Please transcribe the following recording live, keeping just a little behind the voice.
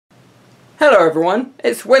Hello everyone,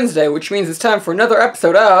 it's Wednesday, which means it's time for another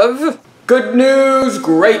episode of Good News,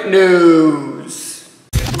 Great News!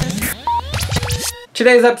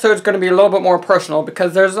 Today's episode is going to be a little bit more personal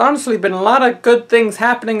because there's honestly been a lot of good things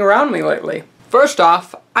happening around me lately. First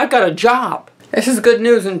off, I got a job. This is good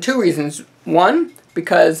news in two reasons. One,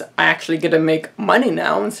 because I actually get to make money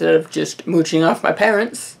now instead of just mooching off my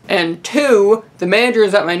parents. And two, the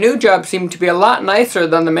managers at my new job seem to be a lot nicer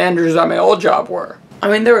than the managers at my old job were. I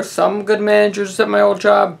mean, there were some good managers at my old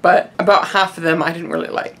job, but about half of them I didn't really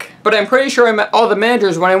like. But I'm pretty sure I met all the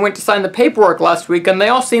managers when I went to sign the paperwork last week, and they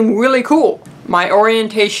all seem really cool. My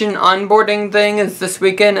orientation onboarding thing is this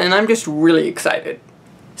weekend, and I'm just really excited.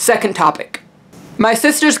 Second topic. My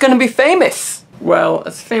sister's gonna be famous! Well,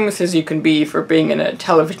 as famous as you can be for being in a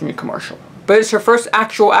television commercial. But it's her first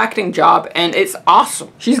actual acting job, and it's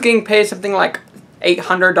awesome. She's getting paid something like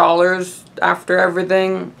 $800 after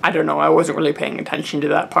everything. I don't know, I wasn't really paying attention to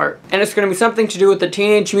that part. And it's going to be something to do with the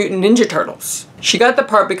Teenage Mutant Ninja Turtles. She got the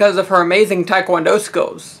part because of her amazing Taekwondo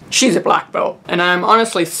skills. She's a black belt, and I'm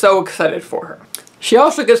honestly so excited for her. She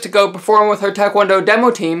also gets to go perform with her Taekwondo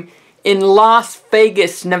demo team in Las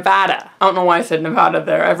Vegas, Nevada. I don't know why I said Nevada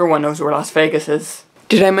there, everyone knows where Las Vegas is.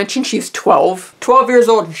 Did I mention she's 12? 12 years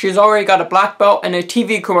old and she's already got a black belt and a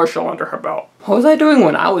TV commercial under her belt. What was I doing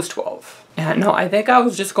when I was 12? Yeah, no, I think I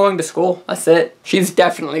was just going to school. That's it. She's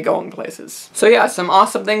definitely going places. So yeah, some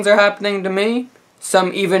awesome things are happening to me.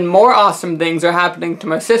 Some even more awesome things are happening to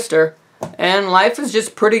my sister. And life is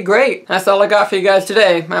just pretty great. That's all I got for you guys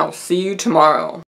today. I'll see you tomorrow.